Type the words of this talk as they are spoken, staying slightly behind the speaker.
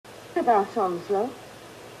About Onslow?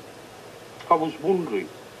 I was wondering,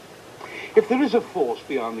 if there is a force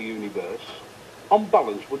beyond the universe, on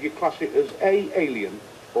balance, would you class it as A, alien,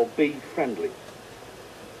 or B, friendly?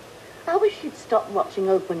 I wish you'd stop watching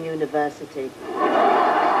Open University.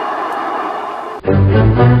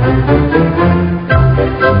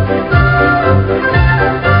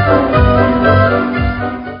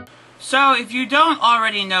 So, if you don't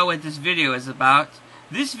already know what this video is about,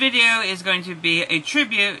 this video is going to be a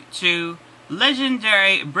tribute to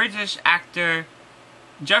legendary British actor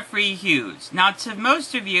Geoffrey Hughes. Now, to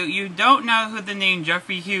most of you, you don't know who the name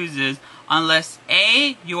Geoffrey Hughes is unless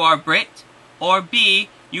A, you are Brit, or B,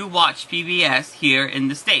 you watch PBS here in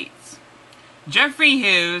the States. Geoffrey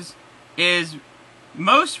Hughes is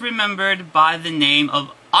most remembered by the name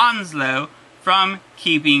of Onslow from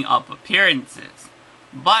Keeping Up Appearances.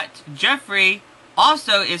 But Geoffrey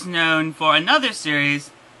also is known for another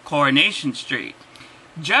series, Coronation Street.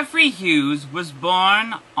 Geoffrey Hughes was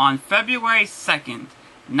born on February 2nd,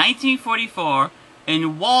 1944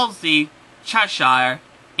 in Walsey, Cheshire,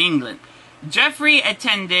 England. Geoffrey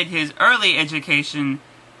attended his early education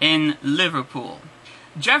in Liverpool.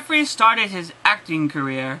 Geoffrey started his acting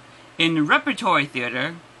career in repertory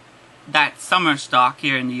theatre, that's summer stock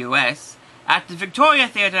here in the US, at the Victoria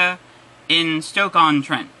Theatre in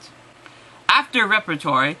Stoke-on-Trent. After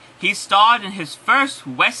repertory, he starred in his first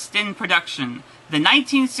West End production, the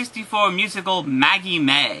 1964 musical Maggie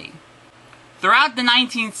May. Throughout the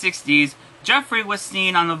 1960s, Geoffrey was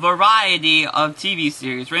seen on a variety of TV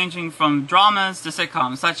series, ranging from dramas to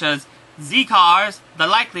sitcoms, such as Z-Cars, The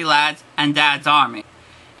Likely Lads, and Dad's Army.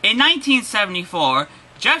 In 1974,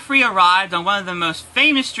 Geoffrey arrived on one of the most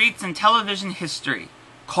famous streets in television history,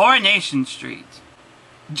 Coronation Street.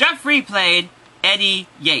 Geoffrey played Eddie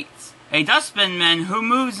Yates, a dustbinman who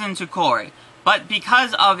moves into Corey, but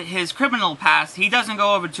because of his criminal past, he doesn't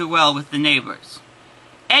go over too well with the neighbors.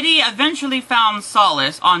 Eddie eventually found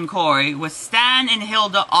solace on Corey with Stan and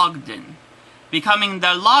Hilda Ogden, becoming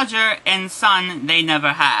the lodger and son they never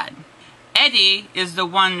had. Eddie is the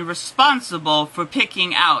one responsible for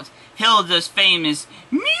picking out Hilda's famous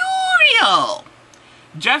Muriel.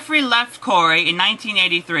 Geoffrey left Corey in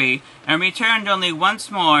 1983 and returned only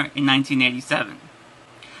once more in 1987.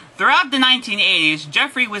 Throughout the 1980s,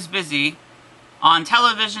 Geoffrey was busy on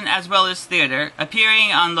television as well as theater,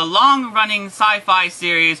 appearing on the long-running sci-fi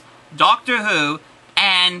series Doctor Who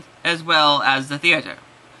and as well as the theater.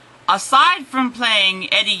 Aside from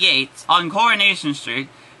playing Eddie Yates on Coronation Street,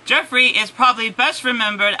 Geoffrey is probably best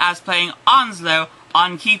remembered as playing Onslow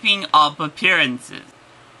on Keeping Up Appearances.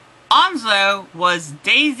 Onslow was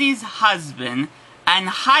Daisy's husband and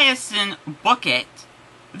Hyacinth Bouquet,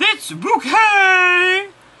 that's Bouquet,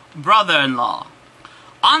 brother-in-law.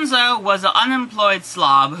 Onslow was an unemployed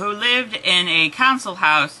slob who lived in a council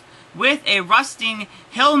house with a rusting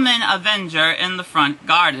Hillman Avenger in the front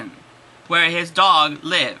garden, where his dog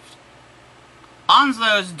lived.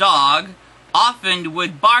 Onslow's dog often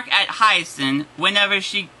would bark at Hyacinth whenever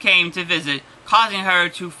she came to visit, causing her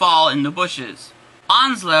to fall in the bushes.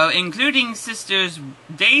 Onslow, including sisters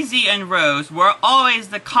Daisy and Rose, were always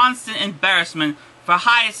the constant embarrassment for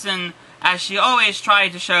Hyacinth, as she always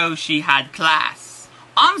tried to show she had class.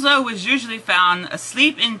 Onslow was usually found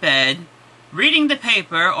asleep in bed, reading the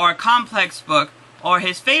paper or a complex book, or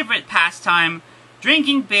his favorite pastime,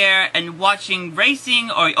 drinking beer and watching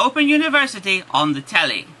racing or Open University on the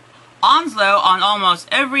telly. Onslow, on almost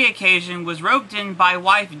every occasion, was roped in by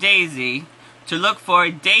wife Daisy to look for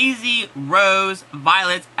Daisy, Rose,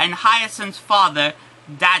 Violet, and Hyacinth's father,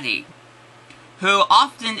 Daddy, who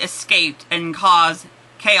often escaped and caused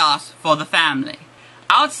chaos for the family.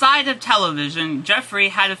 Outside of television, Geoffrey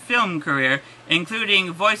had a film career,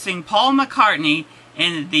 including voicing Paul McCartney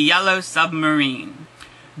in The Yellow Submarine.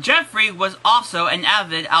 Geoffrey was also an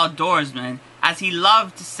avid outdoorsman, as he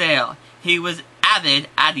loved to sail. He was avid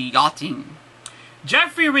at yachting.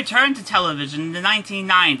 Geoffrey returned to television in the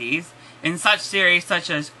 1990s in such series such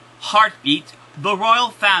as Heartbeat, The Royal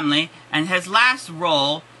Family, and his last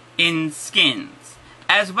role in Skins,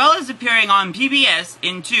 as well as appearing on PBS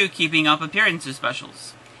in 2 Keeping Up Appearances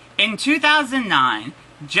specials. In 2009,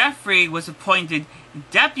 Geoffrey was appointed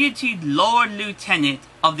Deputy Lord Lieutenant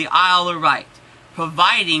of the Isle of Wight,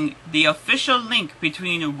 providing the official link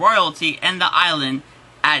between royalty and the island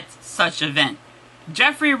at such event.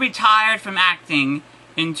 Geoffrey retired from acting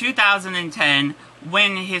in 2010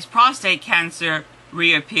 when his prostate cancer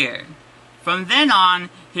reappeared. From then on,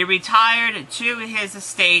 he retired to his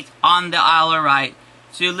estate on the Isle of Wight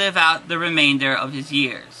to live out the remainder of his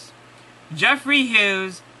years. Geoffrey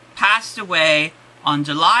Hughes passed away on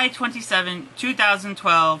July 27,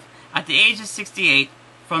 2012 at the age of 68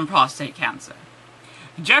 from prostate cancer.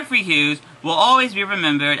 Geoffrey Hughes will always be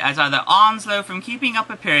remembered as either Onslow from Keeping Up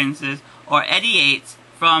Appearances or Eddie Yates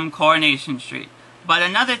from Coronation Street. But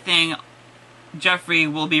another thing Geoffrey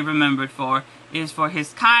will be remembered for is for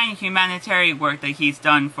his kind humanitarian work that he's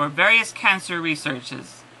done for various cancer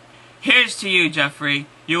researches. Here's to you, Geoffrey.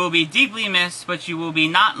 You will be deeply missed, but you will be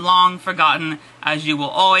not long forgotten, as you will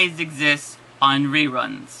always exist on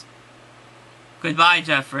reruns. Goodbye,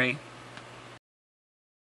 Geoffrey.